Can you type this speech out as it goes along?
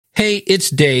Hey, it's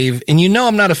Dave, and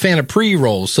I'm not a fan of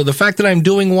pre-rolls, so the fact that I'm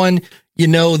doing one,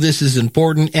 this is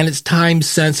important, and it's time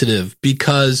sensitive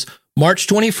because March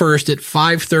 21st at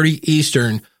 5:30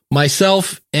 Eastern,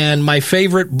 myself and my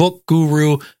favorite book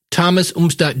guru, Thomas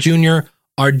Umstattd Jr.,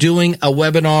 are doing a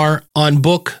webinar on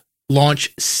book launch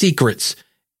secrets.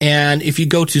 And if you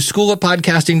go to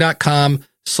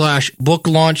schoolofpodcasting.com/book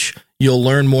launch, you'll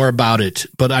learn more about it.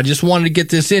 But I just wanted to get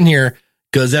this in here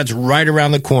because that's right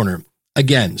around the corner.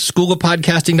 Again,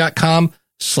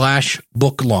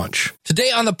 schoolofpodcasting.com/book launch. Today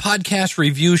on the Podcast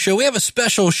Review Show, we have a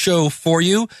special show for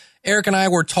you. Eric and I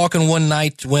were talking one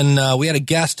night when we had a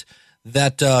guest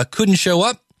that couldn't show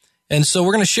up. And so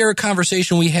we're going to share a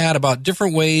conversation we had about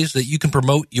different ways that you can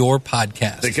promote your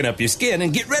podcast. Thicken up your skin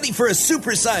and get ready for a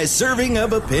supersized serving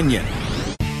of opinion.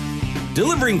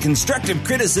 Delivering constructive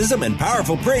criticism and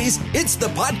powerful praise, it's the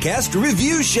Podcast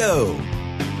Review Show.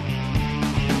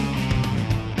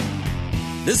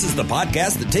 This is the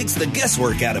podcast that takes the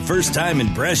guesswork out of first-time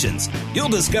impressions. You'll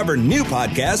discover new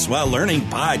podcasts while learning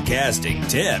podcasting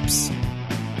tips.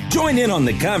 Join in on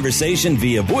the conversation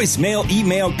via voicemail,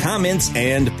 email, comments,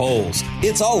 and polls.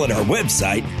 It's all at our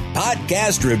website,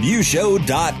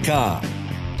 podcastreviewshow.com.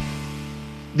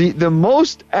 The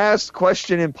most asked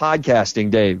question in podcasting,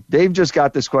 Dave. Dave just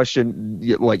got this question,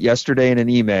 yesterday in an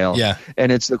email. Yeah.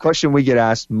 And it's the question we get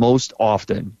asked most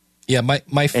often. Yeah,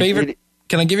 my favorite...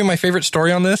 Can I give you my favorite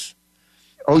story on this?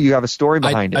 Oh, you have a story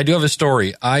behind it. I do have a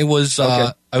story. I was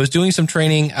doing some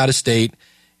training out of state,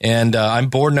 and I'm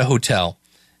bored in a hotel.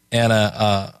 And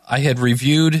I had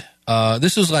reviewed.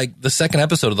 This was like the second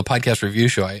episode of the Podcast Review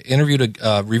Show. I reviewed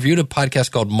a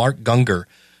podcast called Mark Gungor,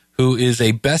 who is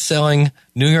a best-selling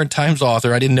New York Times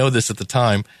author. I didn't know this at the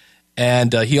time,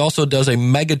 and he also does a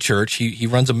mega church. He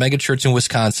runs a mega church in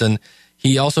Wisconsin.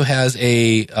 He also has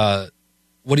a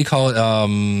what do you call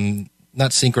it?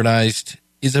 Not synchronized.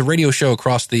 He's a radio show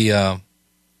across the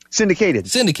syndicated.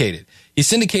 He's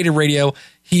syndicated radio.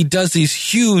 He does these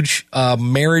huge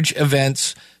marriage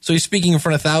events. So he's speaking in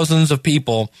front of thousands of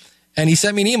people. And he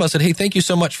sent me an email, said, hey, thank you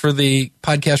so much for the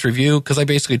podcast review, because I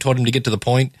basically told him to get to the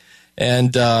point.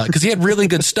 And because he had really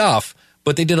good stuff,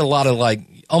 but they did a lot of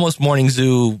almost morning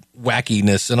zoo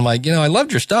wackiness. And I'm like, I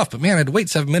loved your stuff, but man, I had to wait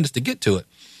 7 minutes to get to it.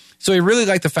 So he really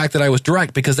liked the fact that I was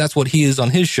direct, because that's what he is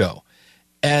on his show.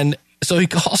 And so he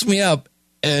calls me up,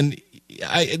 and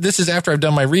this is after I've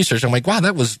done my research. I'm like, wow,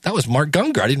 that was Mark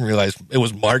Gungor. I didn't realize it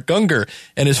was Mark Gungor.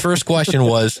 And his first question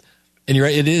was, and you're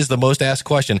right, it is the most asked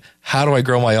question, how do I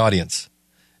grow my audience?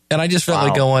 And I just felt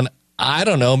like going, I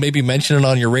don't know, maybe mention it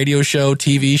on your radio show,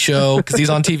 TV show, because he's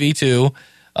on TV too.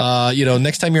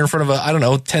 Next time you're in front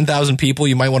of 10,000 people,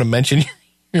 you might want to mention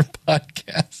your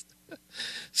podcast.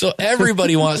 So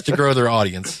everybody wants to grow their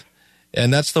audience,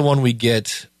 and that's the one we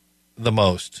get the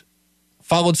most.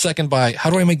 Followed second by, how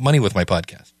do I make money with my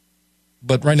podcast?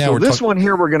 But right now one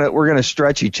here we're gonna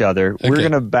stretch each other. Okay. We're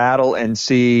gonna battle and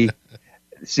see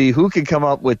who can come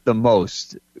up with the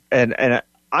most. And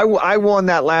I won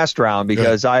that last round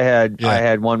because I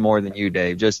had one more than you,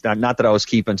 Dave. Just not that I was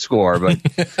keeping score, but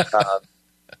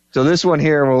so this one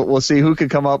here we'll see who can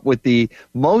come up with the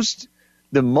most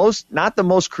not the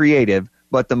most creative,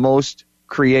 but the most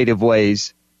creative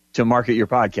ways to market your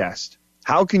podcast.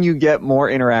 How can you get more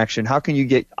interaction? How can you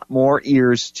get more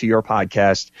ears to your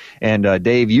podcast? And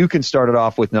Dave, you can start it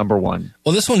off with number one.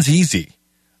 Well, this one's easy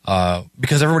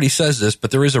because everybody says this, but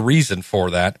there is a reason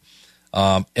for that.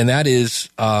 And that is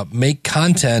make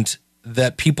content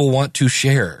that people want to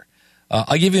share.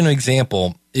 I'll give you an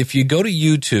example. If you go to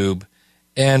YouTube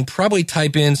and probably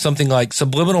type in something like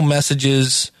subliminal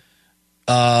messages,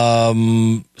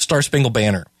 Star Spangled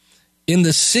Banner. In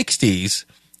the 60s,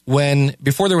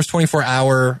 before there was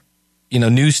 24-hour,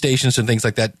 news stations and things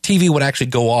like that, TV would actually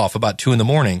go off about 2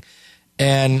 a.m.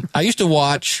 And I used to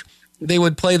watch, they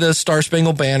would play the Star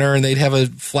Spangled Banner and they'd have a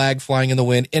flag flying in the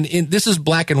wind. And this is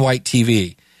black and white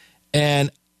TV. And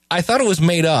I thought it was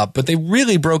made up, but they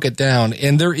really broke it down.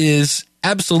 And there is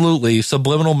absolutely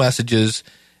subliminal messages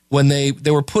when they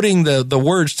were putting the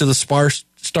words to the Star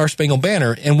Spangled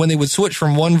Banner. And when they would switch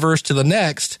from one verse to the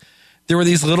next, there were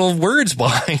these little words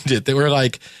behind it that were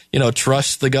like,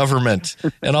 trust the government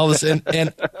and all this.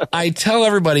 And I tell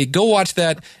everybody, go watch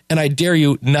that. And I dare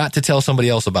you not to tell somebody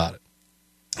else about it,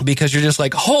 because you're just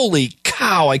like, holy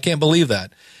cow, I can't believe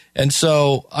that. And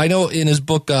so I know in his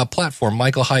book, Platform,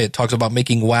 Michael Hyatt talks about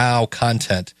making wow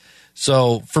content.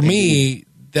 So for me,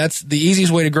 that's the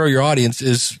easiest way to grow your audience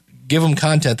is give them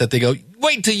content that they go,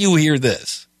 wait till you hear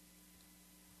this.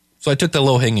 So I took the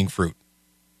low-hanging fruit.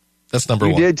 That's number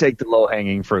one. You did take the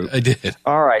low-hanging fruit. I did.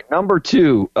 All right. Number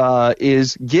two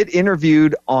is get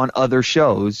interviewed on other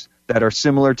shows that are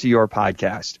similar to your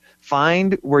podcast.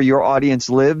 Find where your audience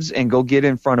lives and go get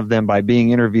in front of them by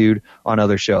being interviewed on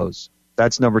other shows.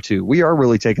 That's number 2. We are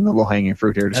really taking the low-hanging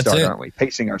fruit here to start, aren't we?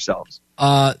 Pacing ourselves.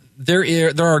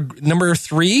 There are number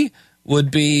 3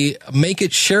 would be make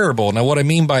it shareable. Now, what I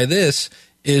mean by this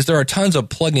is there are tons of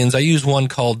plugins. I use one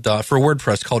called for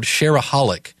WordPress called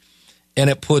Shareaholic, and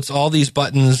it puts all these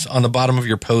buttons on the bottom of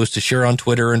your post to share on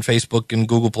Twitter and Facebook and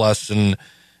Google Plus and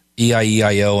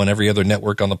EIEIO and every other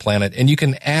network on the planet. And you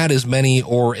can add as many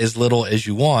or as little as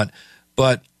you want,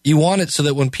 but you want it so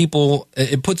that when people,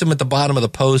 it puts them at the bottom of the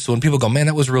post. So when people go, man,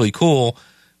 that was really cool,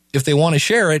 if they want to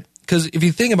share it, because if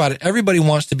you think about it, everybody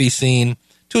wants to be seen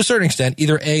to a certain extent,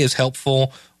 either A, as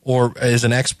helpful or as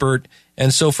an expert.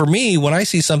 And so for me, when I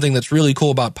see something that's really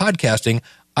cool about podcasting,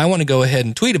 I want to go ahead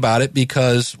and tweet about it,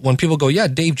 because when people go, yeah,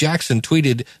 Dave Jackson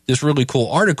tweeted this really cool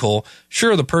article,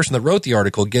 sure, the person that wrote the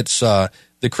article gets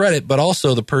the credit, but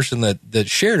also the person that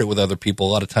shared it with other people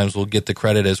a lot of times will get the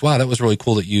credit as, wow, that was really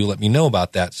cool that you let me know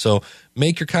about that. So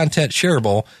make your content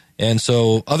shareable, and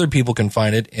so other people can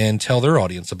find it and tell their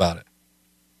audience about it.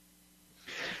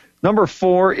 Number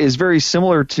 4 is very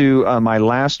similar to my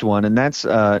last one, and that's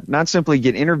not simply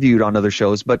get interviewed on other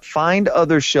shows, but find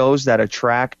other shows that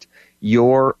attract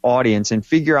your audience and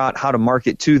figure out how to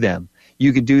market to them.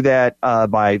 You could do that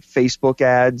by Facebook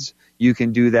ads. You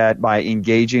can do that by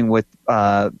engaging with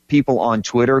people on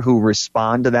Twitter who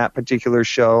respond to that particular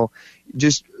show.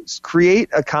 Just create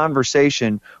a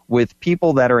conversation with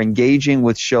people that are engaging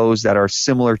with shows that are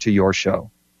similar to your show.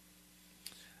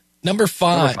 Number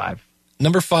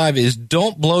five is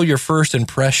don't blow your first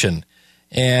impression.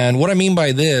 And what I mean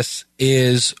by this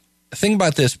is, think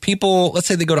about this. People, let's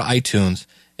say they go to iTunes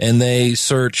and they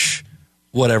search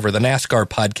whatever, the NASCAR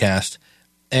podcast,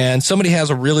 and somebody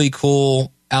has a really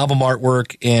cool album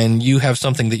artwork and you have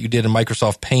something that you did in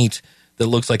Microsoft Paint that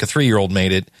looks like a 3-year-old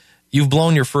made it. You've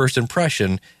blown your first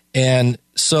impression. And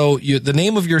so the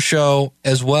name of your show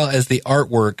as well as the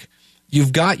artwork,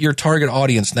 you've got your target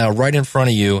audience now right in front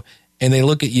of you, and they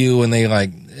look at you and they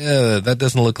like, that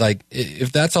doesn't look like,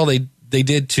 if that's all they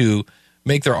did to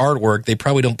make their artwork, they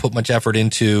probably don't put much effort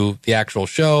into the actual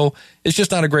show. It's just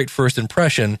not a great first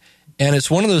impression. And it's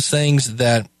one of those things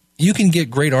that you can get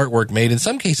great artwork made. In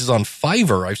some cases on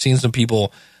Fiverr, I've seen some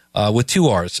people with 2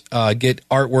 R's get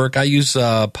artwork. I use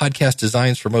Podcast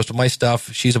Designs for most of my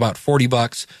stuff. She's about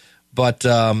 $40, but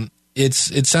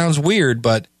it sounds weird,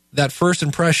 but that first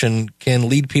impression can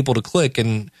lead people to click,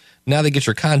 and now they get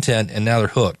your content and now they're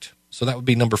hooked. So that would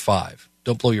be number 5.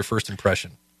 Don't blow your first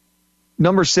impression.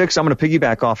 Number 6, I'm going to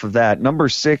piggyback off of that. Number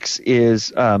 6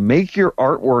 is make your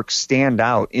artwork stand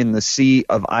out in the sea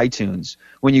of iTunes.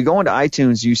 When you go into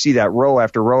iTunes, you see that row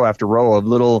after row after row of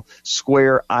little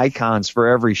square icons for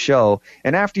every show.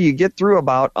 And after you get through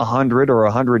about 100 or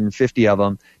 150 of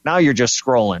them, now you're just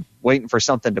scrolling, waiting for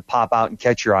something to pop out and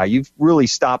catch your eye. You've really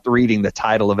stopped reading the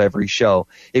title of every show.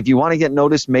 If you want to get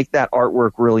noticed, make that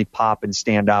artwork really pop and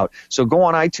stand out. So go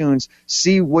on iTunes,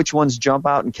 see which ones jump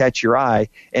out and catch your eye,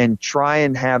 and try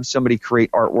and have somebody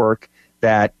create artwork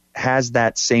that has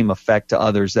that same effect to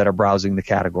others that are browsing the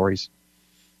categories.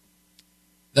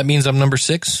 That means I'm number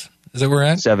 6? Is that where we're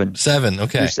at? 7. 7,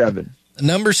 okay. You're 7.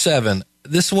 Number 7.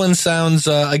 This one sounds,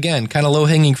 again, kind of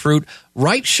low-hanging fruit.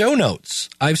 Write show notes.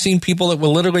 I've seen people that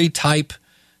will literally type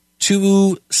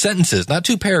 2 sentences, not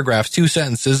 2 paragraphs, 2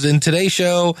 sentences. In today's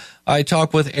show, I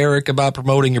talk with Eric about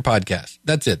promoting your podcast.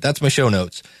 That's it. That's my show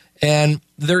notes. And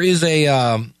there's a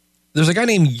guy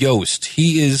named Yoast.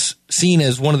 He is seen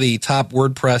as one of the top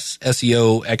WordPress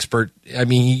SEO expert. I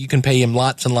mean, you can pay him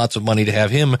lots and lots of money to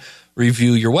have him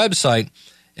review your website.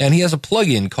 And he has a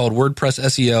plugin called WordPress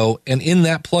SEO. And in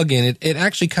that plugin, it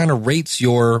actually kind of rates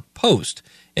your post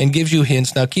and gives you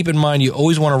hints. Now, keep in mind, you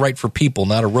always want to write for people,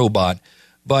 not a robot.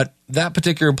 But that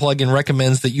particular plugin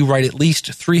recommends that you write at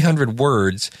least 300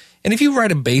 words. And if you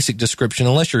write a basic description,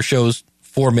 unless your show's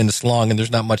 4 minutes long and there's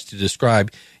not much to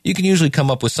describe, you can usually come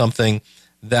up with something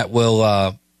that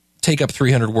will take up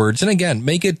 300 words. And again,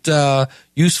 make it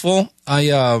useful.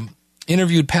 I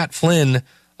interviewed Pat Flynn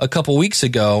a couple weeks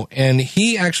ago, and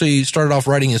he actually started off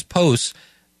writing his posts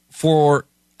for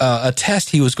a test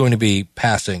he was going to be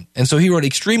passing. And so he wrote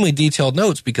extremely detailed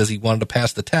notes because he wanted to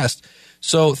pass the test.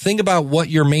 So think about what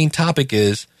your main topic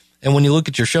is, and when you look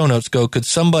at your show notes, go, could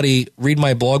somebody read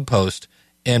my blog post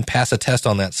and pass a test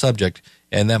on that subject?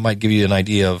 And that might give you an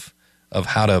idea of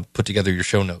how to put together your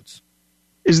show notes.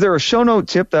 Is there a show note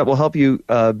tip that will help you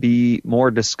be more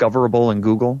discoverable in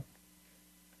Google?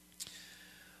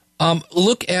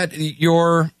 Look at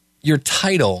your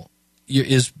title.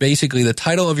 Is basically the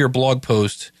title of your blog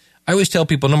post. I always tell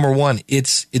people, number 1,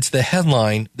 it's the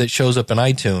headline that shows up in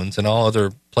iTunes and all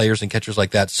other players and catchers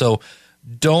like that. So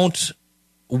don't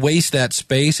waste that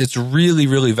space. It's really,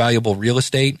 really valuable real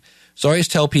estate. So I always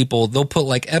tell people they'll put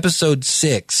like episode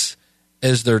 6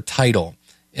 as their title.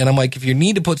 And I'm like, if you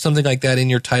need to put something like that in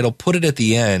your title, put it at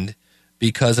the end,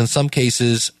 because in some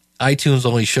cases, iTunes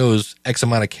only shows X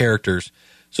amount of characters.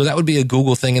 So that would be a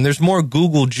Google thing. And there's more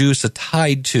Google juice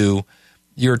tied to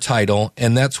your title.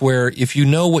 And that's where, if you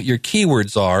know what your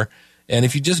keywords are, and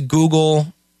if you just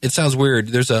Google, it sounds weird,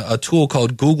 there's a tool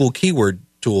called Google Keyword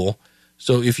Tool.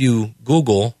 So if you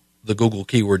Google the Google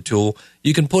Keyword Tool,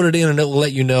 you can put it in and it will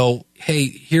let you know, hey,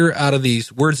 here out of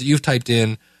these words that you've typed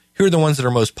in, here are the ones that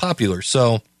are most popular.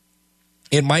 So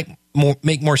it might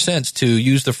make more sense to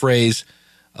use the phrase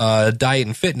diet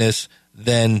and fitness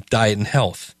than diet and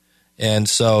health. And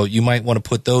so you might want to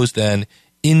put those then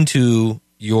into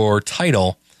your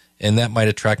title, and that might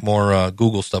attract more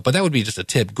Google stuff. But that would be just a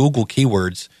tip. Google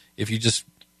keywords, if you just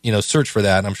search for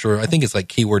that, I think it's like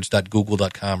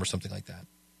keywords.google.com or something like that.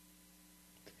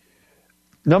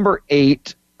 Number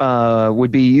 8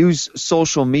 would be use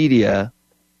social media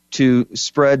to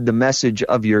spread the message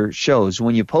of your shows.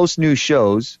 When you post new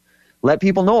shows, let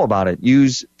people know about it.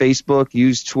 Use Facebook,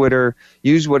 use Twitter,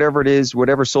 use whatever it is,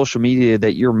 whatever social media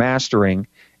that you're mastering,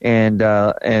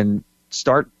 and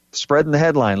start spreading the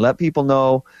headline. Let people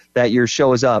know that your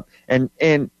show is up, and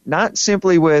not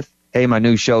simply with, hey, my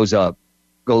new show's up,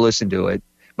 go listen to it,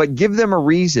 but give them a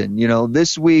reason.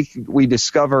 This week we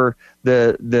discover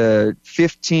the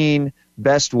 15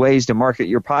 best ways to market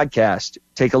your podcast.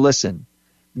 Take a listen.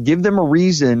 Give them a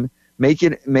reason. Make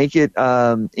it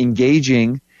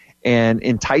engaging and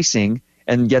enticing,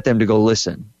 and get them to go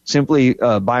listen. Simply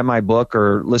buy my book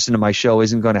or listen to my show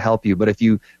isn't going to help you. But if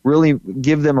you really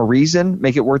give them a reason,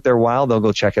 make it worth their while, they'll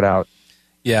go check it out.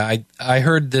 Yeah, I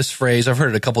heard this phrase. I've heard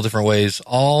it a couple different ways.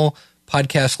 All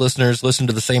podcast listeners listen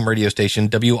to the same radio station,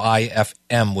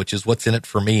 WIFM, which is what's in it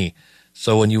for me.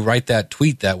 So when you write that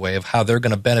tweet that way of how they're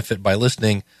going to benefit by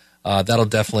listening, that'll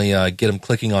definitely get them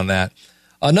clicking on that.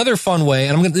 Another fun way,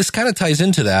 and this kind of ties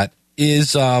into that,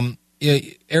 is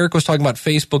Eric was talking about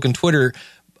Facebook and Twitter.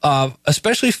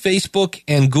 Especially Facebook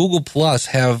and Google Plus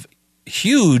have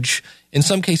huge, in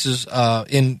some cases,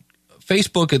 in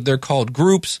Facebook they're called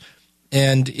groups,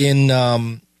 and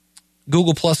in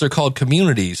Google Plus they're called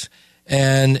communities.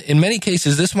 And in many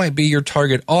cases, this might be your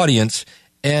target audience.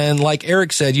 And like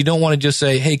Eric said, you don't want to just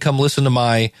say, hey, come listen to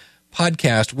my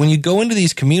podcast. When you go into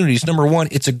these communities, number one,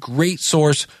 it's a great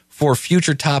source for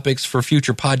future topics for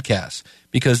future podcasts,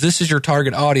 because this is your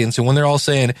target audience. And when they're all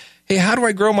saying, hey, how do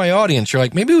I grow my audience? You're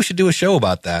like, maybe we should do a show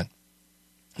about that.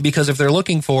 Because if they're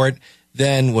looking for it,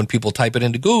 then when people type it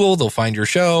into Google, they'll find your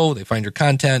show, they find your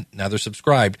content, now they're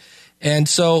subscribed. And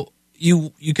so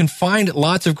you can find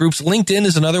lots of groups. LinkedIn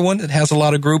is another one that has a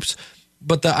lot of groups.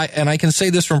 But and I can say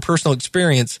this from personal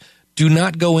experience, do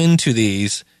not go into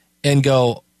these and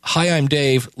go, hi, I'm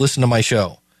Dave, listen to my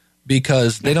show.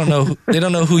 Because they don't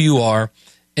know who you are.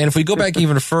 And if we go back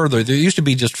even further, there used to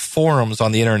be just forums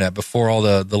on the internet before all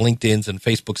the LinkedIns and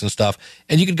Facebooks and stuff.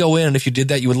 And you could go in, and if you did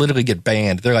that, you would literally get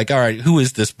banned. They're like, all right, who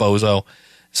is this bozo?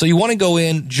 So you want to go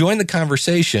in, join the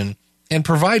conversation, and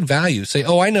provide value. Say,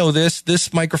 oh, I know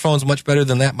this microphone's much better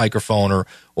than that microphone,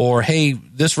 or hey,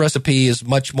 this recipe is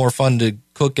much more fun to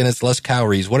cook and it's less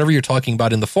calories. Whatever you're talking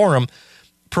about in the forum,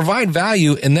 provide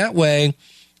value. And that way,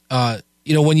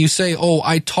 when you say, oh,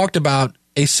 I talked about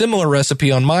a similar recipe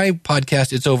on my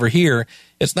podcast, it's over here,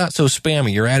 it's not so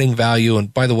spammy. You're adding value.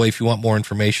 And by the way, if you want more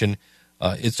information,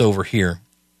 it's over here.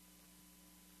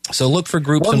 So look for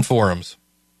groups and forums.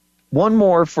 One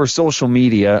more for social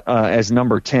media as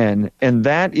number 10, and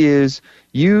that is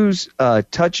use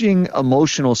touching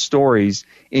emotional stories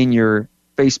in your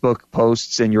Facebook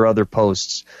posts and your other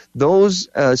posts. Those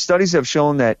studies have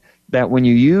shown that when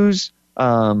you use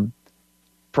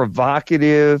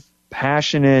provocative,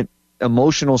 passionate,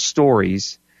 emotional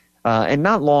stories, and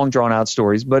not long drawn-out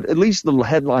stories, but at least little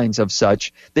headlines of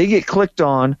such, they get clicked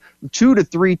on 2 to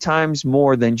 3 times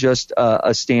more than just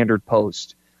a standard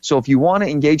post. So if you want to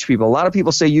engage people, a lot of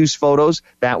people say use photos.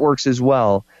 That works as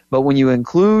well. But when you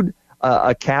include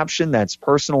a caption that's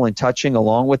personal and touching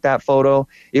along with that photo,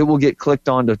 it will get clicked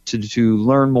on to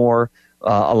learn more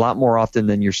a lot more often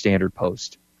than your standard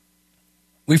post.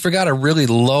 We forgot a really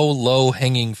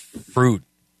low-hanging fruit.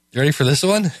 You ready for this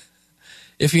one?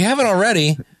 If you haven't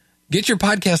already, get your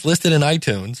podcast listed in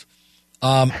iTunes.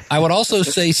 I would also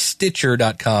say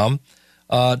Stitcher.com.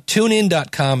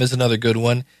 TuneIn.com is another good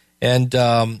one. And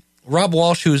Rob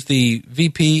Walsh, who's the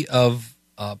VP of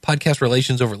podcast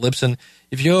relations over at Libsyn,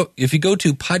 if you go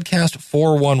to podcast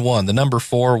 411, the number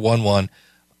 411,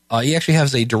 he actually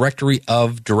has a directory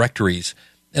of directories.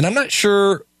 And I'm not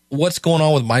sure what's going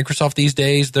on with Microsoft these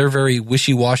days. They're very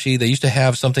wishy-washy. They used to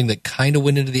have something that kind of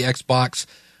went into the Xbox,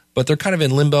 but they're kind of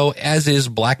in limbo, as is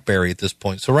BlackBerry at this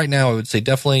point. So right now, I would say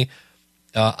definitely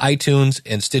iTunes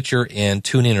and Stitcher and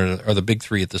TuneIn are the big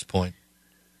three at this point.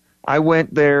 I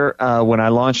went there when I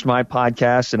launched my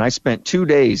podcast, and I spent 2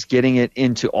 days getting it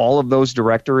into all of those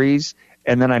directories,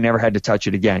 and then I never had to touch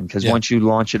it again because once you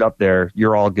launch it up there,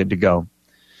 you're all good to go.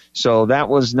 So that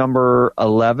was number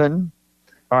 11.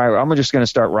 All right, I'm just going to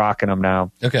start rocking them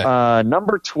now. Okay.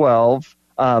 Number 12.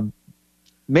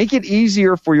 Make it easy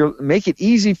for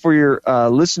your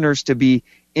listeners to be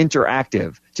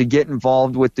interactive, to get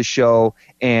involved with the show,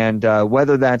 and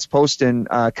whether that's posting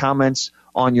comments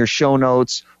on your show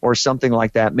notes or something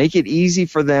like that. Make it easy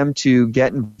for them to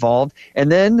get involved. And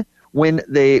then when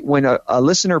a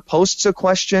listener posts a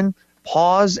question,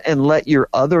 pause and let your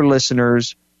other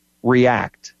listeners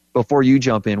react before you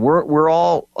jump in. We're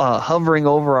all hovering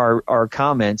over our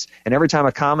comments, and every time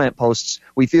a comment posts,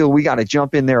 we feel we got to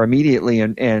jump in there immediately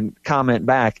and comment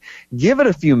back. Give it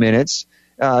a few minutes.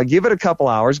 Give it a couple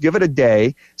hours, give it a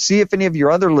day, see if any of your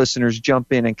other listeners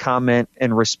jump in and comment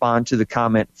and respond to the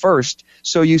comment first,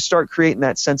 so you start creating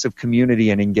that sense of community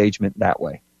and engagement that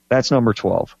way. That's number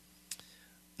 12.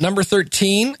 Number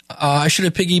 13, I should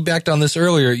have piggybacked on this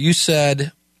earlier. You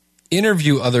said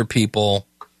interview other people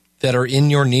that are in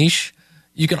your niche.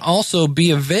 You can also be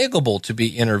available to be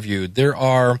interviewed. There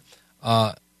are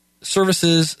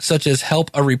services such as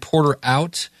Help a Reporter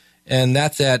Out, and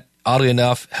that's at, oddly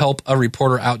enough,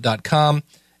 helpareporterout.com.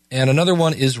 And another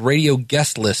one is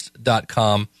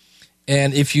radioguestlist.com.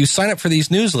 And if you sign up for these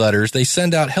newsletters, they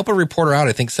send out, Help a Reporter Out,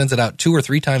 I think, sends it out 2 or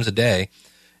 3 times a day.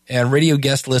 And Radio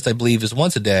Guest List, I believe, is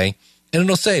once a day. And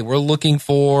it'll say, we're looking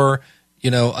for,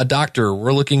 a doctor.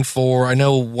 We're looking for, I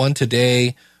know one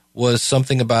today was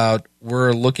something about,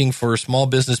 we're looking for small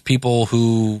business people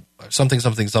who,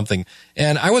 something.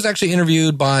 And I was actually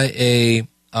interviewed by a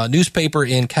newspaper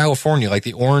in California, like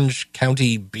the Orange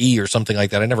County Bee or something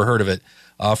like that. I never heard of it,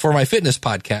 for my fitness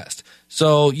podcast.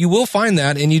 So you will find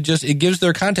that, and it gives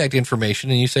their contact information,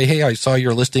 and you say, hey, I saw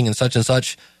your listing and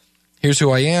such. Here's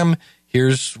who I am.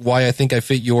 Here's why I think I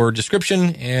fit your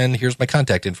description, and here's my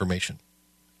contact information.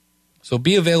 So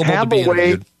be available to be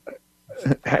interviewed.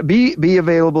 Be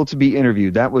available to be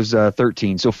interviewed. That was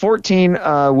 13. So 14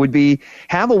 would be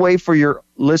have a way for your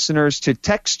listeners to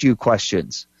text you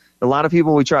questions. A lot of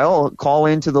people, we try, call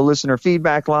into the listener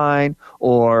feedback line,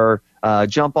 or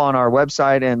jump on our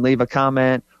website and leave a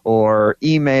comment, or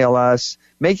email us.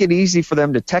 Make it easy for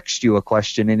them to text you a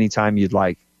question anytime you'd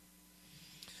like.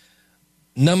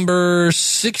 Number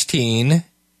 16.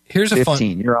 Here's a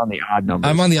 15. You're on the odd numbers.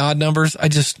 I'm on the odd numbers.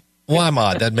 I'm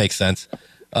odd. That makes sense.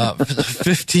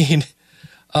 15.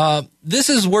 This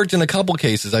has worked in a couple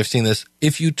cases. I've seen this.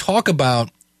 If you talk about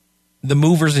the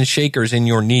movers and shakers in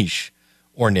your niche,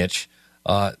 or niche,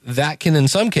 that can, in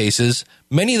some cases,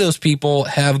 many of those people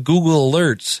have Google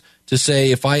alerts to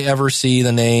say, if I ever see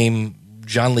the name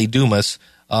John Lee Dumas,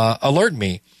 alert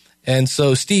me. And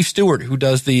so Steve Stewart, who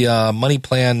does the Money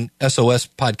Plan SOS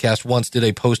podcast, once did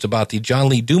a post about the John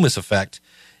Lee Dumas effect.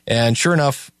 And sure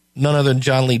enough, none other than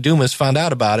John Lee Dumas found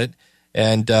out about it.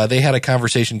 And they had a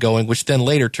conversation going, which then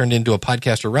later turned into a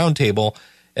podcaster roundtable.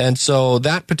 And so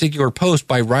that particular post,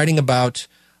 by writing about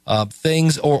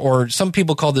things, or some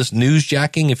people call this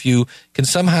newsjacking. If you can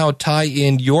somehow tie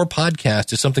in your podcast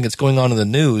to something that's going on in the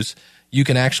news, you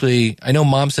can actually, I know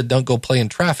Mom said don't go play in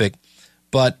traffic,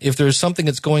 but if there's something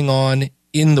that's going on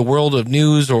in the world of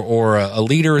news, or a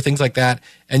leader, or things like that,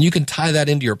 and you can tie that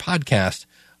into your podcast,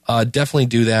 definitely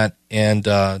do that, and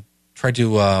try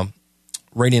to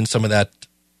rein in some of that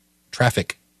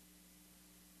traffic.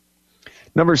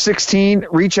 Number 16,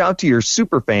 reach out to your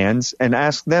super fans and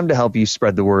ask them to help you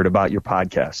spread the word about your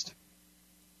podcast.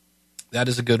 That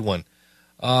is a good one.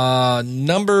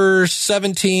 Number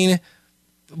 17,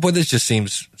 boy, this just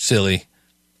seems silly.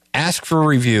 Ask for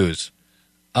reviews.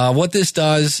 What this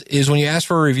does is when you ask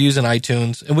for reviews in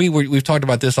iTunes, and we've talked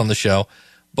about this on the show,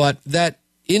 but that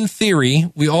in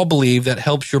theory, we all believe that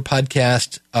helps your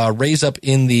podcast raise up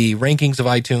in the rankings of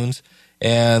iTunes,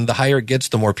 and the higher it gets,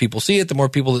 the more people see it, the more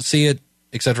people that see it,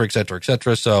 et cetera, et cetera, et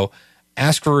cetera. So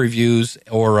ask for reviews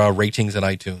or ratings in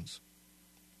iTunes.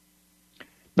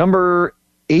 Number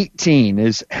 18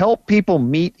 is help people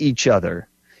meet each other.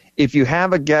 If you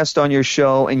have a guest on your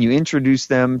show and you introduce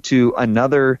them to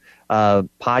another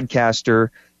podcaster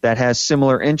that has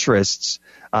similar interests,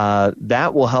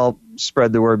 that will help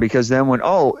spread the word, because then when,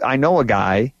 I know a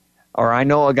guy, or I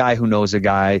know a guy who knows a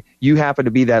guy, you happen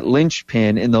to be that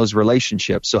linchpin in those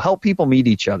relationships. So help people meet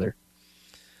each other.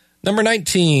 Number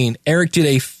 19, Eric did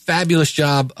a fabulous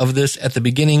job of this at the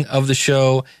beginning of the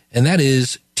show, and that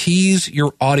is tease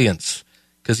your audience.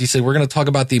 Because he said, we're going to talk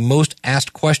about the most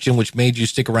asked question, which made you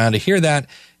stick around to hear that.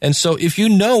 And so if you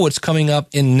know what's coming up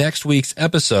in next week's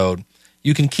episode,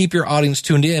 you can keep your audience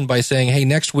tuned in by saying, hey,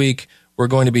 next week we're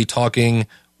going to be talking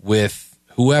with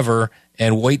whoever,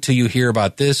 and wait till you hear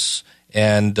about this.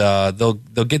 And they'll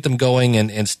get them going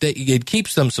and stay. It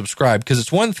keeps them subscribed, because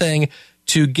it's one thing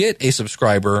to get a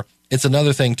subscriber, it's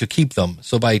another thing to keep them.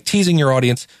 So by teasing your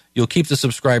audience, you'll keep the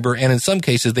subscriber. And in some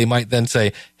cases, they might then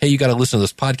say, hey, you got to listen to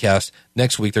this podcast.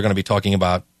 Next week, they're going to be talking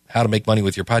about how to make money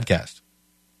with your podcast.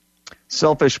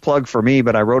 Selfish plug for me,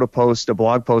 but I wrote a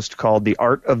blog post called The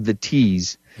Art of the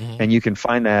Tease. Mm-hmm. And you can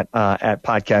find that at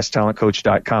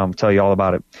podcasttalentcoach.com. I'll tell you all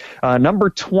about it. Number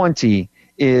 20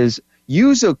 is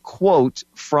use a quote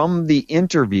from the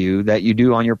interview that you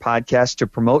do on your podcast to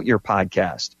promote your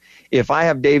podcast. If I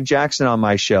have Dave Jackson on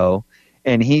my show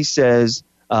and he says,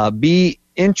 be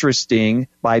interesting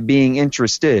by being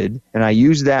interested, and I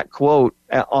use that quote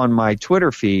on my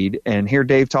Twitter feed and hear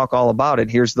Dave talk all about it,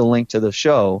 here's the link to the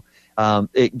show,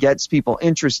 it gets people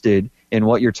interested in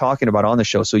what you're talking about on the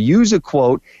show. So use a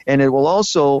quote, and it will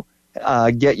also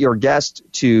get your guest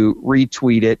to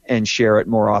retweet it and share it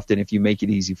more often if you make it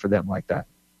easy for them like that.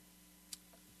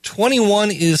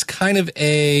 21 is kind of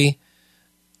a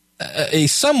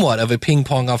somewhat of a ping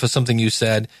pong off of something you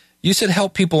said. You said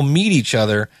help people meet each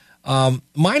other.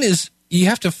 Mine is you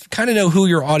have to kind of know who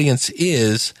your audience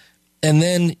is, and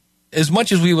then as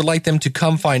much as we would like them to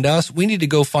come find us, we need to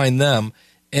go find them.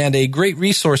 And a great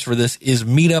resource for this is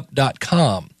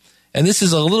meetup.com. And this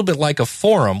is a little bit like a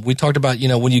forum. We talked about,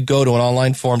 when you go to an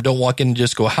online forum, don't walk in and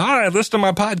just go, hi, listen to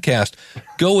my podcast.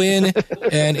 Go in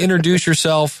and introduce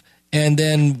yourself. And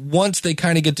then once they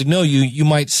kind of get to know you, you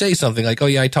might say something like, oh,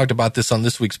 yeah, I talked about this on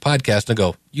this week's podcast. And I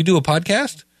go, you do a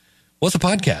podcast? What's a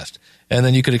podcast? And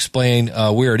then you could explain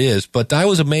where it is. But I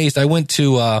was amazed. I went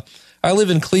to I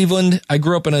live in Cleveland. I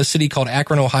grew up in a city called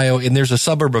Akron, Ohio, and there's a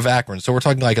suburb of Akron. So we're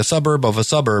talking like a suburb of a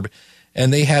suburb.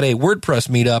 And they had a WordPress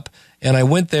meetup. And I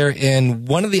went there, and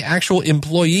one of the actual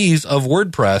employees of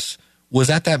WordPress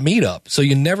was at that meetup. So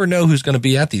you never know who's going to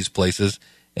be at these places.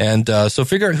 And so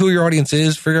figure out who your audience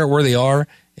is, figure out where they are,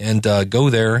 and go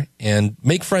there and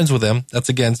make friends with them.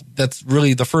 That's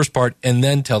really the first part, and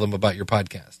then tell them about your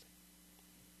podcast.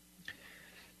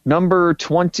 Number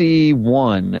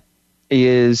 21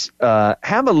 is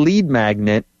have a lead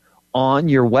magnet on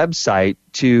your website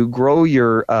to grow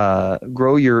your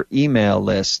email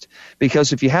list.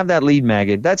 Because if you have that lead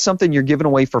magnet, that's something you're giving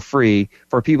away for free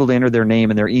for people to enter their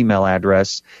name and their email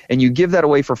address. And you give that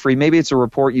away for free. Maybe it's a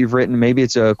report you've written. Maybe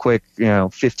it's a quick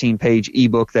 15-page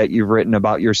ebook that you've written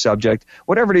about your subject.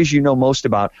 Whatever it is you know most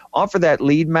about, offer that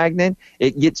lead magnet.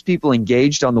 It gets people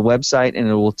engaged on the website, and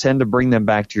it will tend to bring them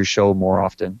back to your show more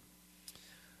often.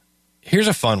 Here's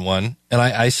a fun one, and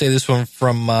I say this one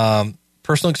from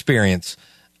personal experience.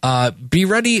 Be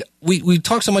ready. We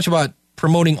talk so much about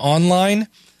promoting online.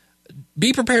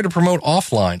 Be prepared to promote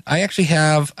offline.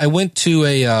 I went to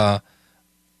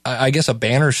a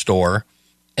banner store,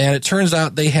 and it turns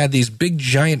out they had these big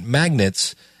giant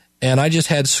magnets, and I just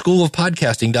had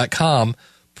schoolofpodcasting.com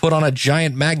put on a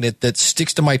giant magnet that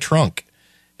sticks to my trunk.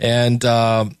 And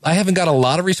I haven't got a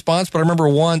lot of response, but I remember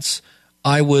once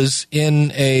I was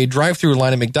in a drive-through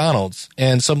line at McDonald's,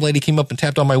 and some lady came up and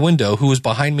tapped on my window who was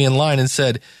behind me in line and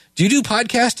said, do you do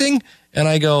podcasting? And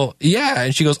I go, yeah.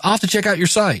 And she goes, I'll have to check out your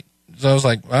site. So I was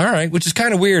like, all right, which is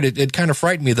kind of weird. It kind of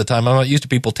frightened me at the time. I'm not used to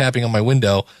people tapping on my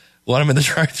window when I'm in the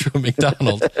drive-through at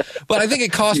McDonald's. But I think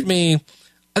it cost me,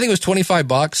 I think it was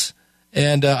 $25.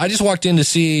 And I just walked in to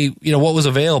see, what was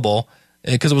available,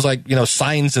 because it was like,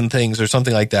 signs and things or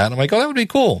something like that. And I'm like, oh, that would be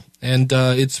cool. And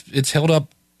it's held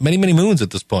up many, many moons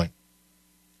at this point.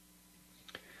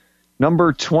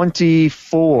 Number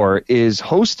 24 is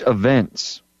host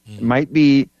events. It might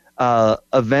be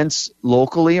events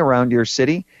locally around your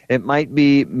city. It might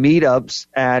be meetups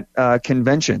at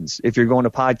conventions. If you're going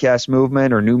to Podcast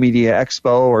Movement or New Media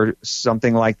Expo or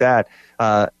something like that,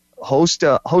 host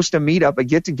a meetup, a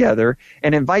get-together,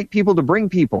 and invite people to bring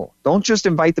people. Don't just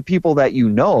invite the people that you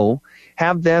know.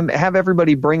 Have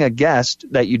everybody bring a guest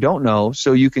that you don't know,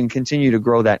 so you can continue to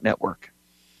grow that network.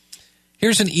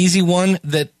 Here's an easy one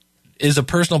that is a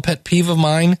personal pet peeve of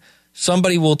mine.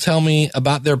 Somebody will tell me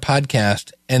about their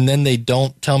podcast, and then they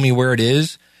don't tell me where it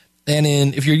is. And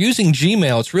if you're using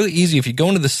Gmail, it's really easy. If you go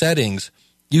into the settings,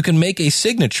 you can make a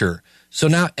signature. So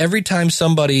now every time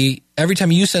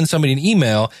you send somebody an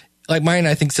email, like mine,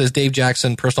 I think says Dave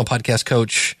Jackson, personal podcast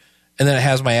coach, and then it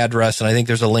has my address, and I think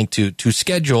there's a link to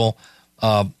schedule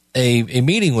a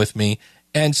meeting with me.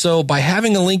 And so by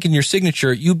having a link in your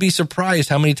signature, you'd be surprised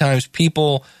how many times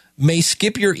people may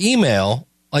skip your email,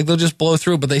 like they'll just blow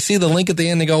through, but they see the link at the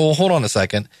end, they go, well, hold on a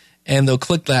second, and they'll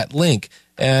click that link.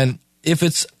 And if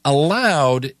it's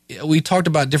allowed, we talked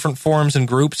about different forums and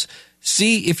groups.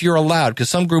 See if you're allowed, because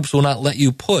some groups will not let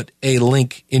you put a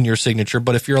link in your signature,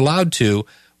 but if you're allowed to,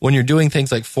 when you're doing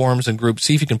things like forums and groups,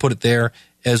 see if you can put it there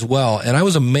as well. And I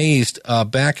was amazed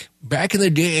back in the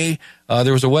day.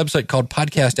 There was a website called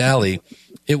Podcast Alley.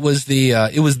 It was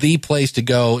the place to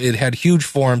go. It had huge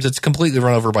forums. It's completely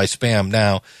run over by spam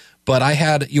now, but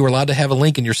you were allowed to have a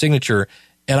link in your signature,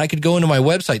 and I could go into my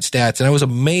website stats, and I was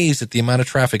amazed at the amount of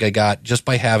traffic I got just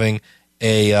by having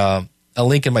a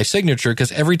link in my signature,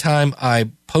 because every time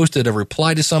I posted a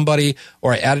reply to somebody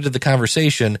or I added to the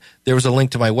conversation, there was a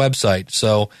link to my website.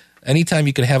 So anytime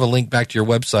you can have a link back to your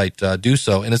website, do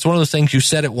so. And it's one of those things you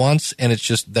said it once and it's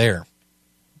just there.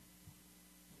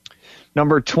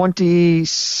 Number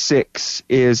 26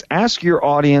 is ask your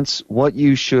audience what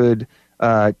you should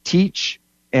teach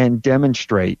and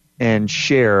demonstrate and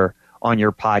share on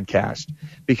your podcast.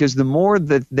 Because the more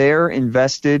that they're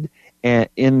invested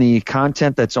in the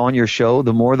content that's on your show,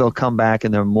 the more they'll come back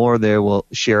and the more they will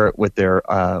share it with their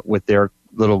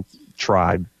little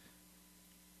tribe.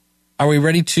 Are we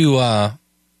ready to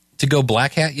go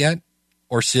black hat yet,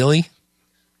 or silly?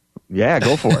 Yeah,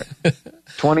 go for it.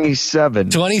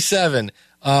 27. 27.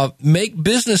 Make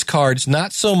business cards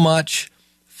not so much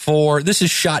for, this is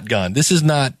shotgun.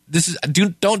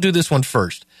 Don't do this one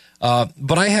first.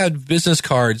 But I had business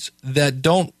cards that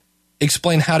don't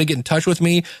explain how to get in touch with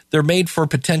me. They're made for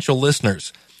potential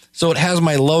listeners. So it has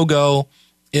my logo,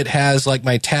 it has like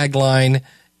my tagline,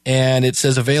 and it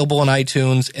says available on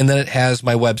iTunes, and then it has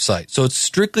my website. So it's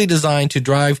strictly designed to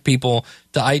drive people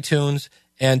to iTunes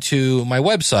and to my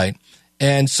website.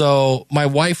 And so my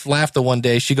wife laughed the one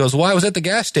day. She goes, well, I was at the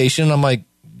gas station. I'm like,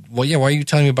 well, yeah, why are you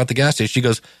telling me about the gas station? She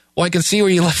goes, well, I can see where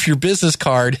you left your business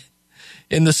card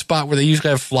in the spot where they usually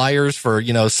have flyers for,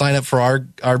 sign up for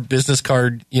our business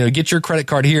card, get your credit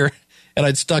card here. And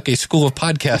I'd stuck a School of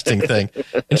Podcasting thing.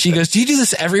 And she goes, do you do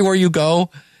this everywhere you go?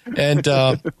 And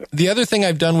the other thing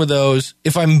I've done with those,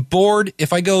 if I'm bored,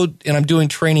 if I go and I'm doing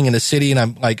training in a city and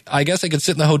I'm like, I guess I could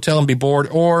sit in the hotel and be bored,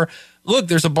 or look,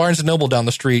 there's a Barnes & Noble down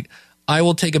the street, I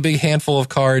will take a big handful of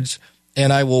cards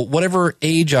and I will, whatever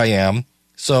age I am,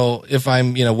 so if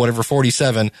I'm,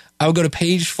 47, I will go to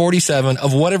page 47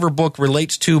 of whatever book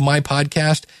relates to my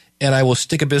podcast, and I will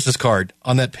stick a business card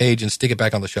on that page and stick it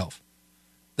back on the shelf.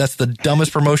 That's the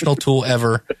dumbest promotional tool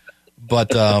ever, but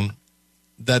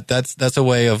that's a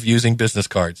way of using business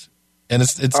cards. And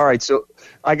it's all right. So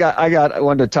I got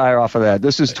one to tire off of that.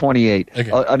 This is 28. Okay.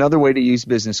 Another way to use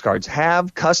business cards: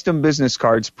 have custom business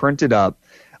cards printed up.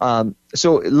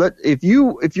 If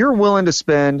you're willing to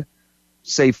spend,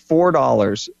 say,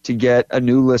 $4 to get a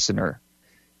new listener,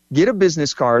 get a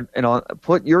business card and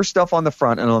put your stuff on the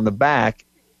front, and on the back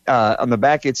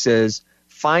it says,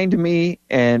 find me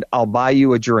and I'll buy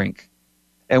you a drink.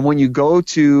 And when you go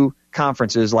to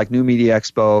conferences like New Media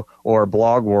Expo or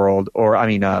Blog World or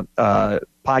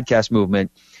Podcast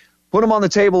Movement, put them on the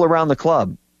table around the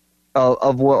club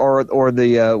or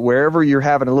the wherever you're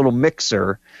having a little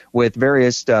mixer with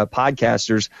various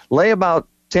podcasters. Lay about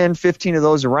 10, 15 of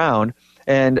those around,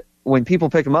 and when people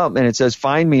pick them up and it says,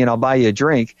 find me and I'll buy you a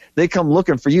drink, they come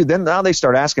looking for you. Then now they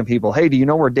start asking people, hey, do you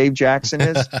know where Dave Jackson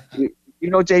is? You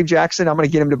know Dave Jackson? I'm going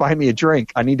to get him to buy me a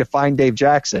drink. I need to find Dave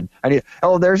Jackson.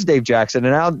 There's Dave Jackson.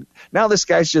 And now this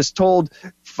guy's just told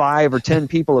 5 or 10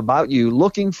 people about you,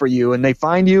 looking for you, and they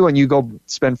find you, and you go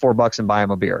spend $4 and buy him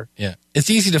a beer. Yeah.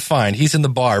 It's easy to find. He's in the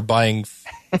bar buying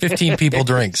 15 people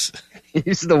drinks.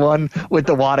 He's the one with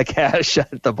the wad of cash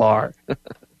at the bar.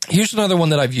 Here's another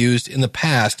one that I've used in the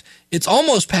past. It's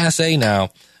almost passé now,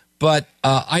 but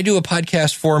I do a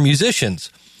podcast for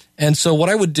musicians. And so what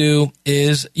I would do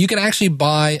is you can actually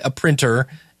buy a printer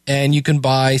and you can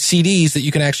buy CDs that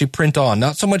you can actually print on.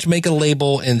 Not so much make a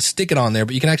label and stick it on there,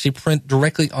 but you can actually print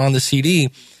directly on the CD.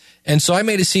 And so I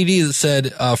made a CD that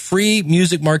said free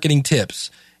music marketing tips.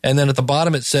 And then at the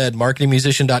bottom it said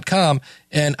marketingmusician.com.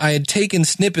 And I had taken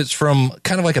snippets from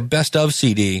kind of like a best of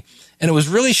CD. And it was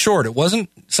really short. It wasn't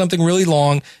something really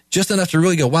long, just enough to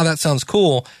really go, wow, that sounds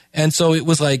cool. And so it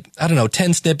was like,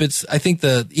 10 snippets. I think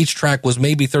each track was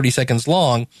maybe 30 seconds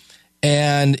long.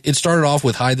 And it started off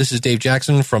with, hi, this is Dave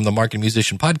Jackson from the Marketing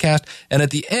Musician podcast. And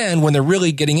at the end, when they're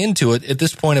really getting into it, at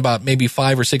this point, about maybe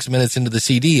 5 or 6 minutes into the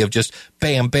CD of just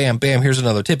bam, bam, bam, here's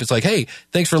another tip. It's like, hey,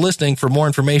 thanks for listening. For more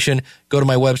information, go to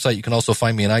my website. You can also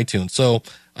find me on iTunes. So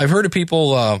I've heard of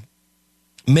people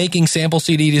making sample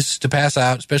CDs to pass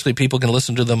out, especially people can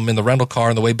listen to them in the rental car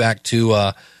on the way back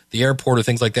to the airport or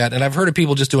things like that. And I've heard of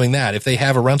people just doing that. If they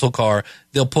have a rental car,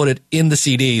 they'll put it in the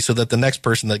CD so that the next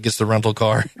person that gets the rental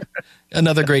car,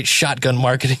 another great shotgun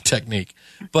marketing technique.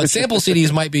 But sample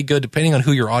CDs might be good depending on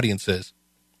who your audience is.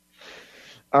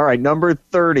 All right, number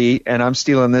 30, and I'm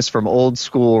stealing this from old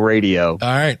school radio. All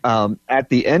right. At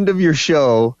the end of your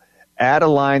show, add a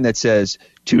line that says,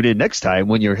 "Tune in next time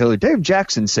when you hear Dave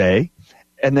Jackson say,"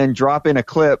 and then drop in a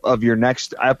clip of your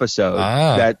next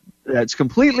episode that's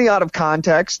completely out of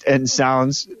context and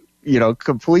sounds,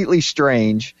 completely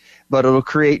strange, but it'll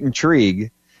create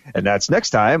intrigue. And that's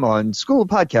next time on School of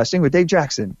Podcasting with Dave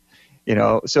Jackson.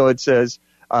 So it says,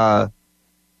 tune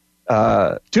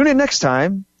in next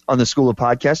time on the School of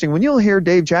Podcasting when you'll hear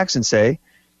Dave Jackson say,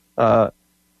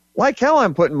 like how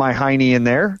I'm putting my hiney in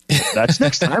there. That's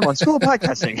next time on School of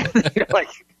Podcasting. You're like,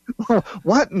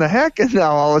 what in the heck? And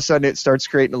now all of a sudden it starts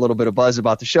creating a little bit of buzz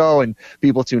about the show and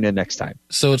people tune in next time.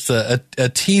 So it's a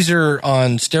teaser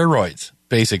on steroids,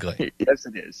 basically. Yes,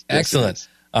 it is. Excellent. Yes, it is.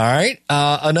 All right.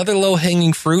 Another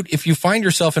low-hanging fruit, if you find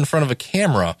yourself in front of a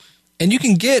camera, and you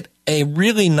can get a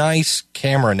really nice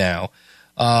camera now.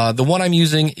 The one I'm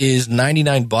using is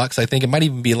 $99. I think it might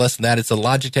even be less than that. It's a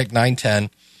Logitech 910.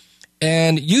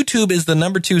 And YouTube is the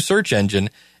number 2 search engine.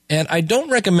 And I don't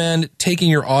recommend taking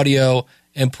your audio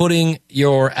and putting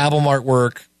your album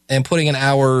artwork and putting an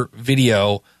hour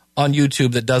video on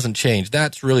YouTube that doesn't change.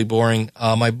 That's really boring.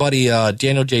 My buddy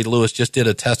Daniel J. Lewis just did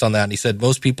a test on that, and he said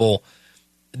most people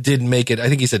didn't make it. I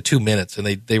think he said 2 minutes, and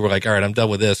they were like, all right, I'm done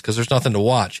with this because there's nothing to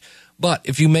watch. But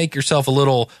if you make yourself a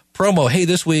little promo, hey,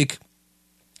 this week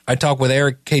I talked with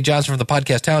Eric K. Johnson from the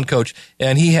Podcast Talent Coach,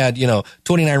 and he had,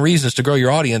 29 reasons to grow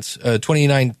your audience,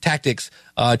 29 tactics.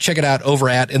 Check it out over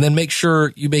at, and then make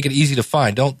sure you make it easy to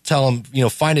find. Don't tell them,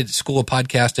 find it at School of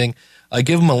Podcasting.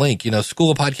 Give them a link,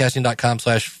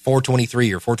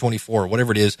 schoolofpodcasting.com/423 or 424,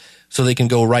 whatever it is, so they can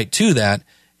go right to that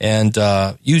and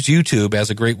use YouTube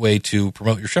as a great way to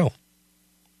promote your show.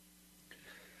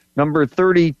 Number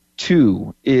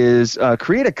 32 is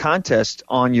create a contest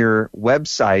on your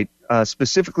website,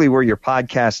 specifically where your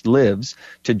podcast lives,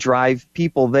 to drive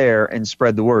people there and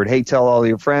spread the word. Hey, tell all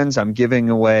your friends I'm giving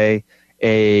away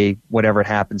a whatever it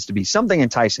happens to be. Something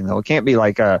enticing, though. It can't be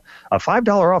like a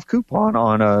 $5 off coupon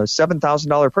on a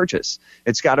 $7,000 purchase.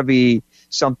 It's got to be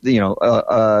something,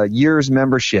 a year's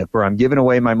membership, or I'm giving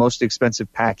away my most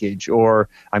expensive package, or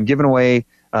I'm giving away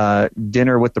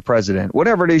dinner with the president.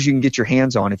 Whatever it is you can get your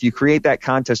hands on. If you create that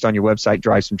contest on your website,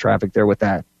 drive some traffic there with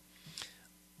that.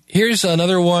 Here's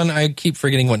another one. I keep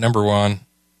forgetting what number we're on.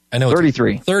 I know it's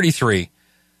 33. 33.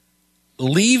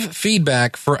 Leave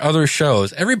feedback for other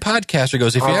shows. Every podcaster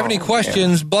goes, if you have any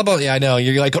questions, blah, blah. Yeah, I know.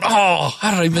 You're like, how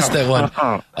did I miss that one?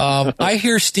 I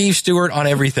hear Steve Stewart on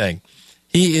everything.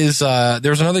 He is,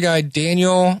 there's another guy,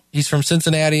 Daniel. He's from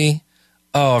Cincinnati.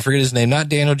 Oh, I forget his name. Not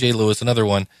Daniel J. Lewis, another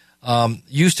one.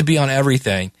 Used to be on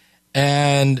everything.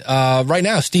 And right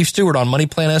now, Steve Stewart on Money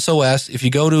Plan SOS. If you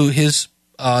go to his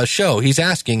show, he's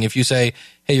asking if you say,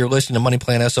 hey, you're listening to Money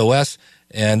Plan SOS,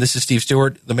 and this is Steve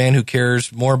Stewart, the man who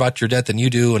cares more about your debt than you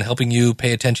do and helping you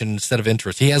pay attention instead of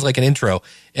interest. He has like an intro.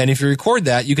 And if you record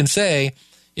that, you can say,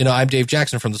 I'm Dave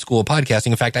Jackson from the School of Podcasting.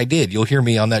 In fact, I did. You'll hear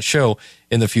me on that show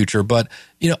in the future. But,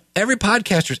 every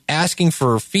podcaster is asking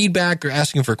for feedback or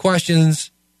asking for questions.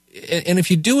 And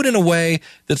if you do it in a way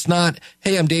that's not,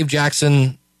 hey, I'm Dave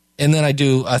Jackson, and then I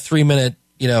do a 3-minute,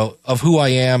 of who I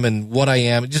am and what I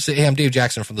am. Just say, hey, I'm Dave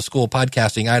Jackson from the School of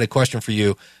Podcasting. I had a question for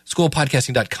you,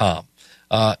 schoolofpodcasting.com.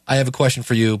 I have a question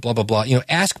for you, blah, blah, blah.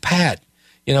 Ask Pat.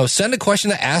 Send a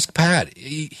question to Ask Pat.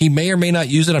 He may or may not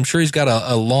use it. I'm sure he's got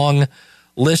a long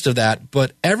list of that.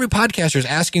 But every podcaster is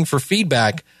asking for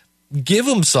feedback. Give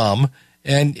him some,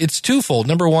 and it's twofold.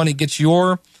 Number one, it gets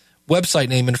your website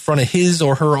name in front of his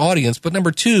or her audience. But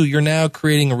number two, you're now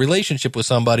creating a relationship with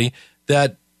somebody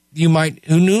that you might,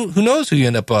 who knows who you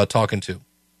end up talking to.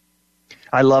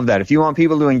 I love that. If you want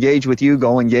people to engage with you,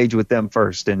 go engage with them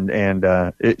first, and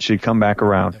it should come back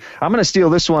around. I'm going to steal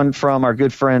this one from our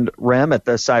good friend Rem at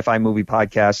the Sci-Fi Movie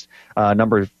Podcast.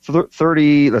 Number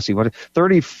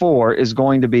 34 is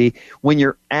going to be, when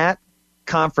you're at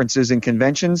conferences and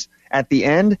conventions, at the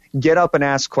end, get up and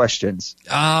ask questions.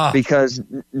 Because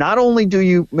not only do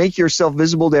you make yourself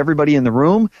visible to everybody in the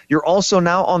room, you're also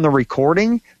now on the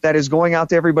recording that is going out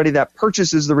to everybody that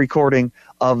purchases the recording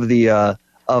of the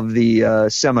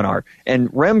seminar. And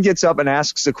Rem gets up and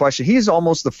asks a question. He's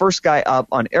almost the first guy up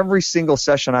on every single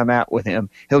session I'm at with him.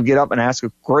 He'll get up and ask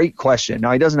a great question.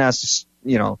 Now, he doesn't ask,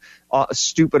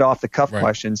 stupid off-the-cuff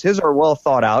questions. His are well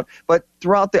thought out. But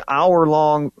throughout the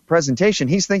hour-long presentation,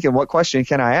 he's thinking, what question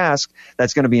can I ask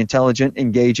that's going to be intelligent,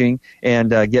 engaging, and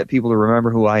get people to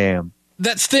remember who I am?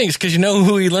 That stinks, because you know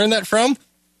who he learned that from?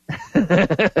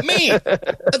 Me.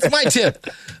 That's my tip.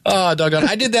 Oh, doggone.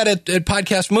 I did that at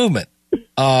Podcast Movement.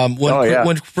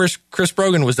 When Chris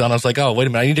Brogan was done, I was like, oh, wait a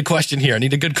minute. I need a question here. I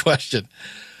need a good question.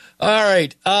 All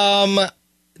right.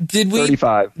 Did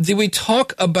we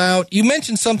talk about, you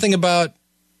mentioned something about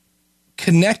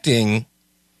connecting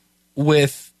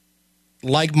with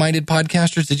like-minded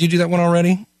podcasters. Did you do that one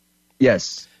already?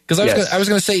 Yes. Because I was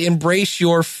going to say, embrace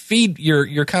your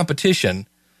your competition.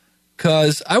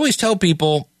 Because I always tell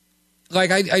people,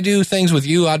 like I do things with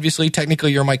you. Obviously,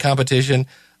 technically, you're my competition.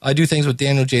 I do things with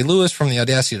Daniel J. Lewis from the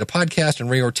Audacity to Podcast and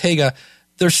Ray Ortega.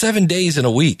 There's 7 days in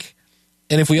a week.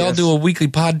 And if we all do a weekly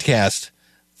podcast,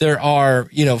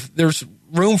 there's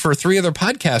room for 3 other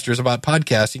podcasters about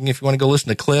podcasting. If you want to go listen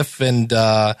to Cliff and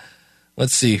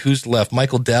let's see, who's left?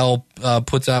 Michael Dell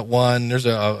puts out one. There's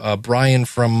a Brian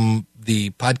from the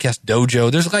Podcast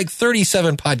Dojo. There's like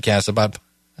 37 podcasts about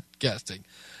podcasting.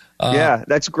 Yeah,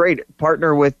 that's great.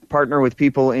 Partner with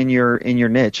people in your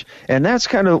niche, and that's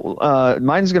kind of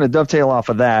mine's going to dovetail off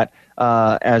of that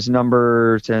as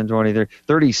number 10, 20,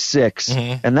 36,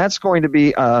 and that's going to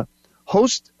be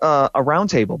host a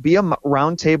roundtable, be a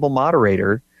roundtable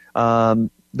moderator.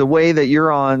 The way that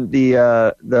you're on the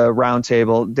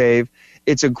roundtable, Dave,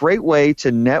 it's a great way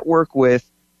to network with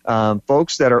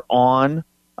folks that are on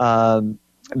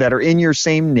that are in your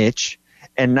same niche.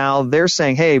 And now they're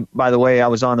saying, hey, by the way, I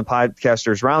was on the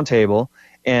Podcasters Roundtable,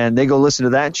 and they go listen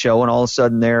to that show, and all of a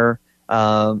sudden they're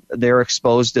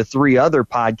exposed to 3 other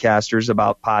podcasters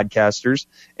about podcasters,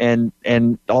 and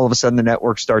all of a sudden the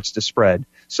network starts to spread.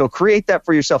 So create that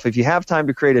for yourself. If you have time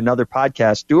to create another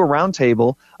podcast, do a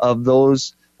roundtable of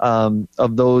those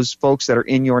folks that are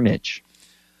in your niche.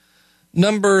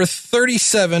 Number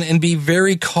 37, and be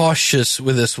very cautious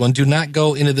with this one. Do not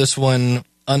go into this one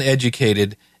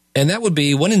uneducated. And that would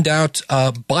be, when in doubt,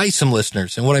 buy some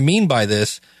listeners. And what I mean by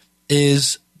this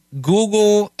is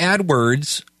Google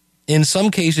AdWords. In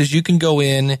some cases, you can go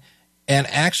in and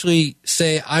actually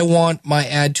say, I want my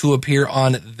ad to appear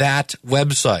on that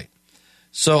website.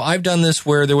 So I've done this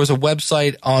where there was a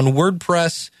website on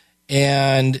WordPress,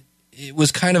 and it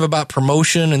was kind of about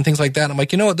promotion and things like that. And I'm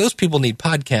like, you know what? Those people need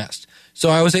podcasts. So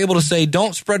I was able to say,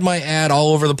 don't spread my ad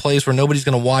all over the place where nobody's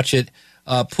going to watch it.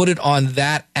 Put it on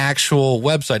that actual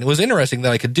website. It was interesting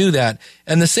that I could do that.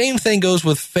 And the same thing goes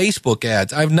with Facebook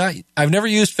ads. I've never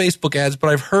used Facebook ads, but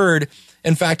I've heard,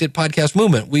 in fact, at Podcast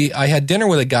Movement, I had dinner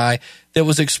with a guy that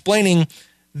was explaining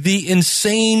the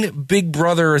insane Big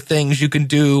Brother things you can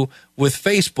do with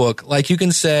Facebook. Like you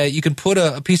can put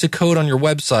a piece of code on your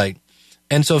website.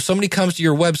 And so if somebody comes to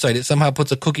your website, it somehow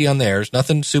puts a cookie on theirs.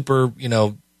 Nothing super,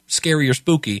 scary or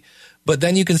spooky. But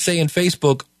then you can say in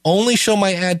Facebook, only show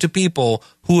my ad to people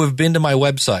who have been to my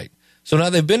website. So now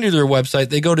they've been to their website,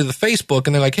 they go to the Facebook,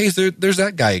 and they're like, hey, there's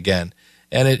that guy again.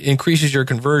 And it increases your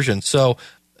conversion. So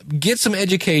get some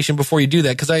education before you do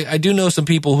that, because I do know some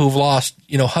people who've lost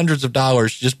hundreds of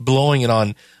dollars just blowing it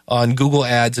on Google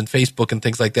ads and Facebook and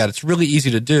things like that. It's really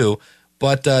easy to do,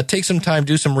 but take some time,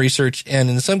 do some research, and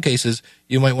in some cases,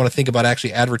 you might want to think about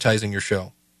actually advertising your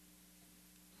show.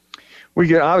 We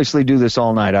can obviously do this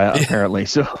all night, apparently.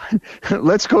 So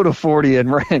let's go to 40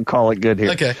 and call it good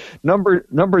here. Okay.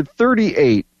 Number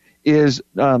 38 is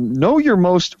know your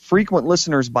most frequent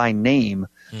listeners by name,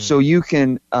 so you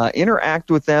can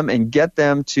interact with them and get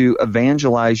them to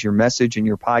evangelize your message and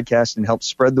your podcast and help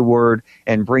spread the word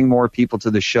and bring more people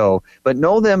to the show. But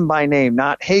know them by name,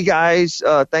 not, hey, guys,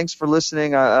 thanks for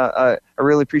listening. I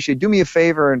really appreciate it. Do me a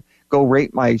favor and go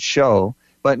rate my show.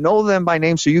 But know them by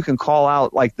name so you can call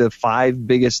out like the 5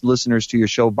 biggest listeners to your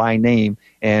show by name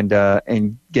and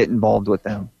get involved with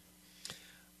them.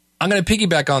 I'm going to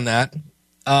piggyback on that.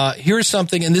 Here's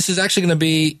something, and this is actually going to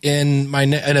be in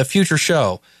a future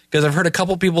show, because I've heard a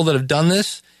couple people that have done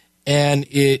this, and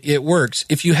it works.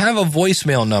 If you have a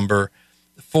voicemail number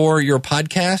for your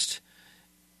podcast,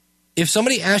 if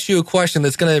somebody asks you a question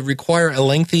that's going to require a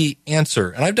lengthy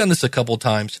answer, and I've done this a couple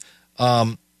times,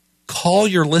 call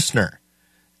your listener.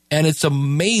 And it's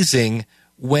amazing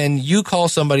when you call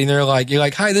somebody and you're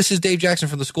like, hi, this is Dave Jackson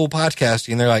from the School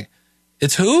Podcasting. And they're like,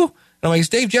 it's who? And I'm like, it's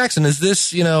Dave Jackson. Is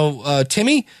this,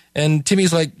 Timmy? And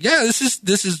Timmy's like, yeah, this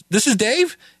is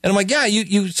Dave. And I'm like, yeah,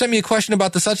 you sent me a question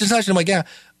about the such and such. And I'm like, yeah,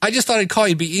 I just thought I'd call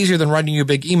you. It'd be easier than writing you a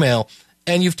big email.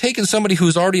 And you've taken somebody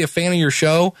who's already a fan of your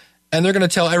show, and they're going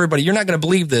to tell everybody, you're not going to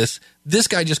believe this. This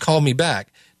guy just called me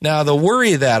back. Now, the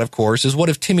worry of that, of course, is what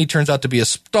if Timmy turns out to be a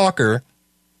stalker,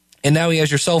 and now he has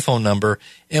your cell phone number?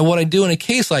 And what I do in a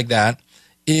case like that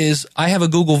is I have a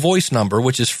Google Voice number,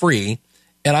 which is free,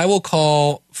 and I will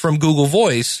call from Google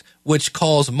Voice, which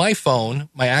calls my phone,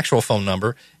 my actual phone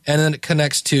number, and then it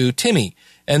connects to Timmy.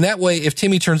 And that way, if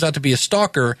Timmy turns out to be a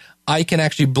stalker, I can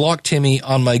actually block Timmy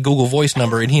on my Google Voice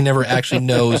number, and he never actually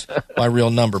knows my real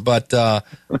number. But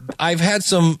I've had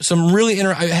some really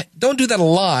I don't do that a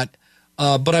lot,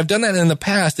 but I've done that in the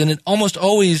past, and it almost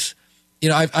always,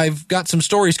 I've got some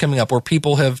stories coming up where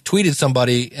people have tweeted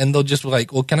somebody, and they'll just be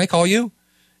like, well, can I call you?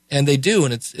 And they do,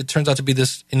 and it turns out to be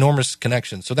this enormous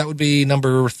connection. So that would be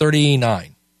number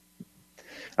 39.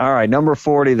 All right, number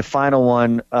 40, the final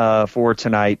one for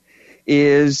tonight,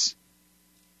 is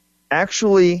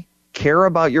actually care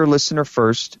about your listener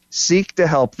first, seek to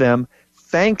help them,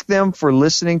 thank them for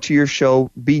listening to your show,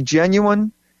 be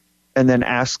genuine, and then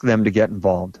ask them to get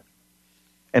involved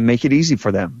and make it easy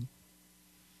for them.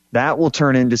 That will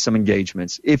turn into some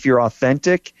engagements. If you're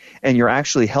authentic and you're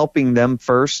actually helping them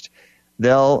first,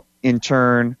 they'll in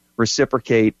turn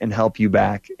reciprocate and help you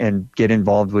back and get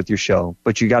involved with your show.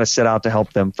 But you got to set out to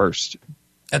help them first.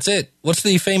 That's it. What's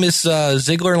the famous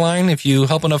Ziegler line? If you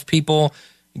help enough people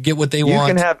get what they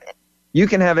want, you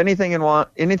can have anything in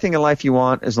life you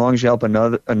want as long as you help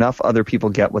enough other people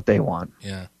get what they want.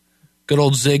 Yeah, good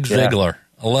old Ziglar.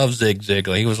 I love Zig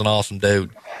Ziglar. He was an awesome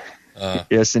dude.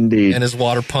 Yes, indeed. And his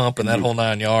water pump and that whole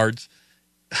 9 yards.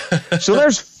 So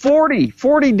there's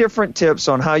 40 different tips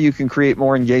on how you can create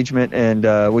more engagement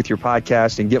and with your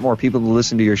podcast and get more people to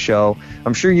listen to your show.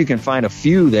 I'm sure you can find a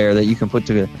few there that you can put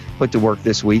to work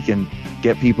this week and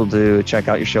get people to check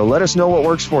out your show. Let us know what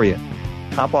works for you.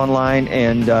 Hop online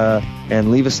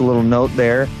and leave us a little note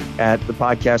there at the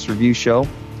Podcast Review Show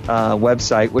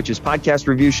website, which is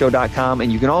podcastreviewshow.com.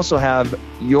 And you can also have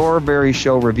your very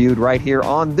show reviewed right here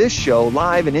on this show,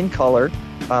 live and in color.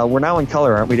 We're now in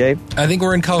color, aren't we, Dave? I think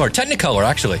we're in color. Technicolor,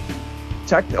 actually.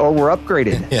 We're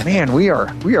upgraded. Yeah. Man, we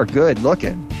are good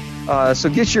looking. So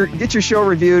get your show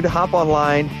reviewed. Hop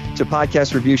online to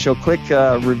Podcast Review Show. Click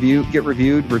review, get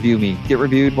reviewed, review me, get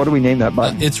reviewed. What do we name that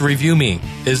button? It's Review Me.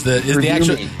 Is the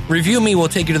actual me. Review Me will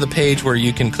take you to the page where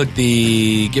you can click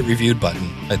the Get Reviewed button.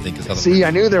 I think is how. See,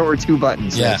 I knew there were two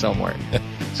buttons there somewhere.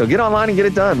 So get online and get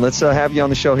it done. Let's have you on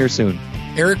the show here soon.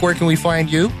 Eric, where can we find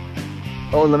you?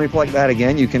 Oh, let me plug that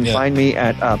again. You can find me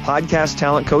at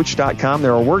podcasttalentcoach.com.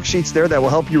 There are worksheets there that will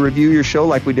help you review your show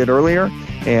like we did earlier,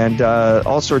 and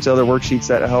all sorts of other worksheets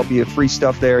that help you. Free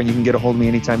stuff there, and you can get a hold of me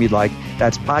anytime you'd like.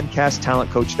 That's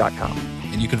podcasttalentcoach.com.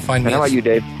 And you can find me. How about you,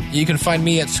 Dave? You can find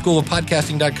me at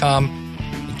schoolofpodcasting.com.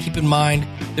 And keep in mind,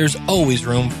 there's always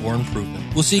room for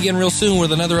improvement. We'll see you again real soon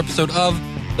with another episode of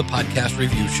the Podcast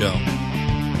Review Show.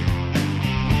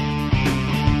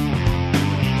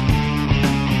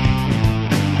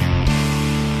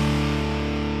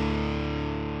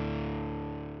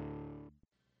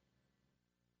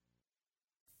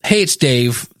 Hey, it's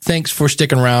Dave. Thanks for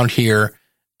sticking around here.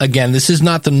 Again, this is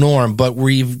not the norm, but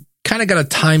we've kind of got a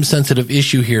time-sensitive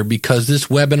issue here because this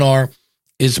webinar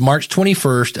is March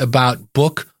 21st about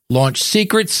book launch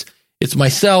secrets. It's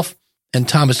myself and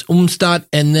Thomas Umstadt,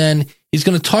 and then he's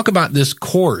going to talk about this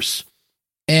course.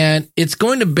 And it's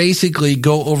going to basically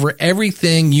go over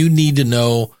everything you need to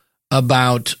know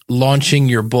about launching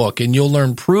your book. And you'll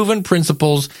learn proven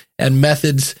principles and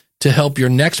methods to help your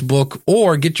next book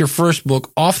or get your first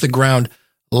book off the ground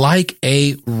like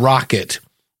a rocket.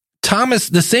 Thomas,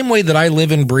 the same way that I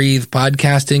live and breathe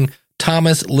podcasting,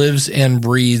 Thomas lives and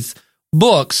breathes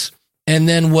books. And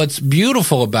then what's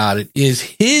beautiful about it is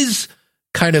his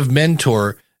kind of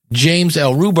mentor, James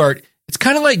L. Rubart. It's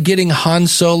kind of like getting Han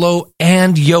Solo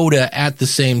and Yoda at the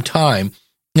same time.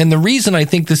 And the reason I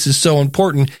think this is so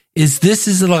important is this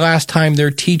is the last time they're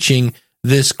teaching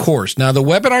this course. Now, the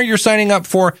webinar you're signing up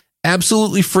for,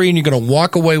 absolutely free, and you're going to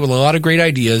walk away with a lot of great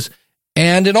ideas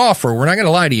and an offer. We're not going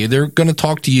to lie to you. They're going to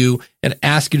talk to you and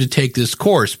ask you to take this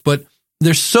course. But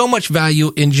there's so much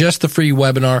value in just the free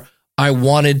webinar. I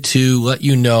wanted to let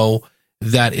you know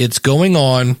that it's going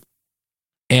on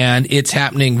and it's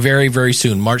happening very, very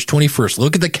soon, March 21st.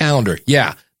 Look at the calendar.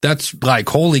 Yeah, that's like,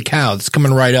 holy cow, it's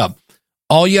coming right up.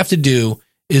 All you have to do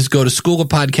is go to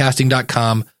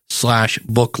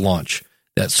schoolofpodcasting.com/book launch.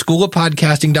 That's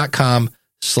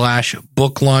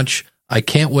schoolofpodcasting.com/book launch. I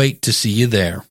can't wait to see you there.